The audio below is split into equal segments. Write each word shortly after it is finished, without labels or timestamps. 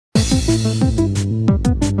Hi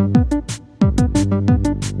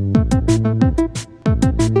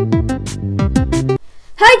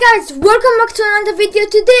guys, welcome back to another video.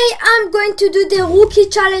 Today I'm going to do the rookie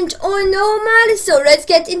challenge on normal, so let's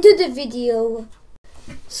get into the video.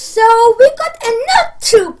 So we got a not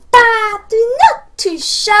too bad, not too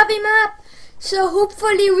shabby map, so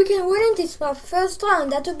hopefully we can win in this map first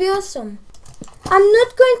round. That would be awesome. I'm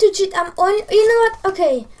not going to cheat, I'm only, you know what,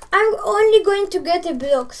 okay, I'm only going to get the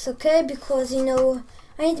blocks, okay, because you know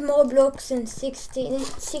I need more blocks than 16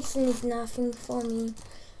 is nothing for me.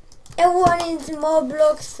 Everyone needs more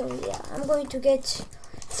blocks, so yeah, I'm going to get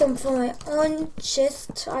some for my own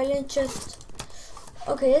chest, island chest.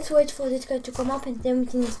 Okay, let's wait for this guy to come up and then we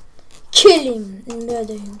can kill him and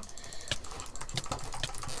murder him.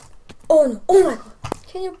 Oh no, oh my god.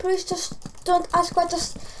 Can you please just don't ask what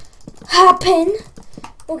just happened?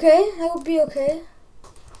 Okay, I will be okay.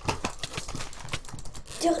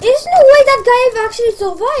 There is no way that guy actually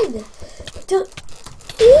survived. There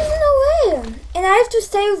is no way. And I have to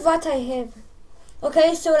save what I have.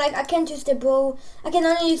 Okay, so like I can't use the bow. I can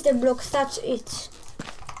only use the blocks, that's it.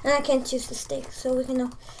 And I can't use the stick. So we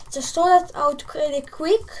can just throw that out really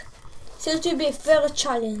quick. So it will be a fair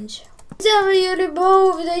challenge. The really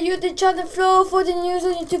bow with the Yudi on the floor for the news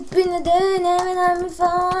on YouTube in the day. And I'm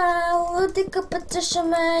fine. I will take a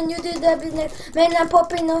petition, man. You did that business. Man, I'm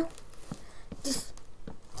popping up. This.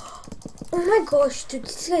 Oh my gosh, dude,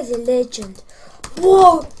 this guy is a legend.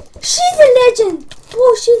 Whoa, she's a legend.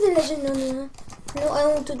 Bro, she's a legend. No, I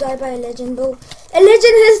don't want to die by a legend, bro. A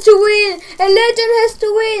legend has to win. A legend has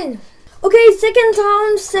to win. Okay, second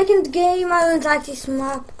round, second game. I don't like this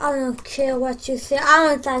map. I don't care what you say. I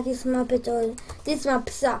don't like this map at all. This map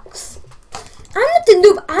sucks. I'm not a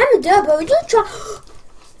noob. I'm a derp. I don't try.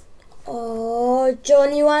 Oh,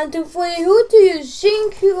 Johnny 123. Who do you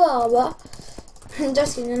think you are?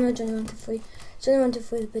 Just kidding. I'm not Johnny 123. Johnny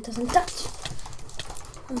 123 is better than that.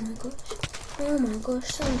 Oh my gosh. Oh my gosh,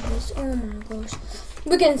 somebody's, oh my gosh.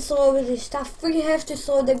 We can throw this stuff. We have to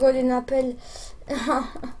throw the golden apple. My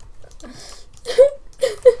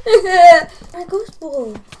gosh,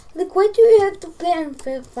 bro. Like, why do you have to play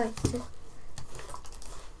unfair fights?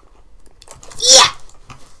 Yeah!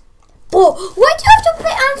 Bro, why do you have to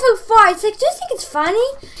play unfair fights? Like, do you think it's funny?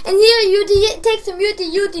 And here, Yudi takes some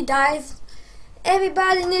Yudi dies.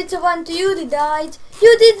 Everybody needs to run to Yudi died.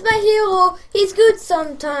 Yudi's my hero. He's good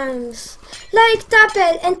sometimes. Like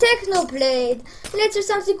Tapel and Technoblade. Let's do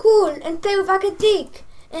something cool and play with Akatik.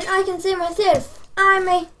 And I can say myself, I'm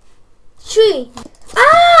a tree.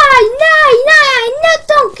 Ah, no,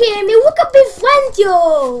 don't kill me. We can be friends.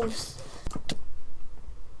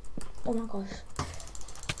 Oh my gosh.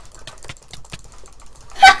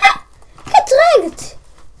 Get wrecked.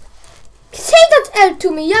 Say that L to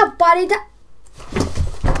me, yeah, buddy.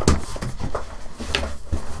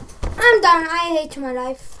 I'm done. I hate my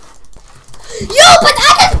life. Yo, but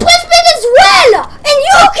I can push mid as well! And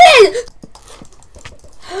you can!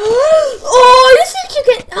 Oh, you think you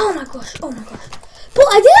can... Oh my gosh, oh my gosh. Bro,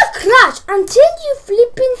 I did a crash until you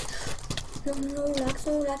flipping... No lags,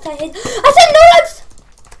 I hate... I said no lags!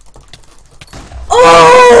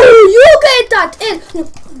 Oh, you get that! And... No,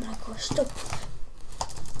 oh my gosh, stop.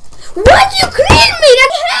 Why do you clean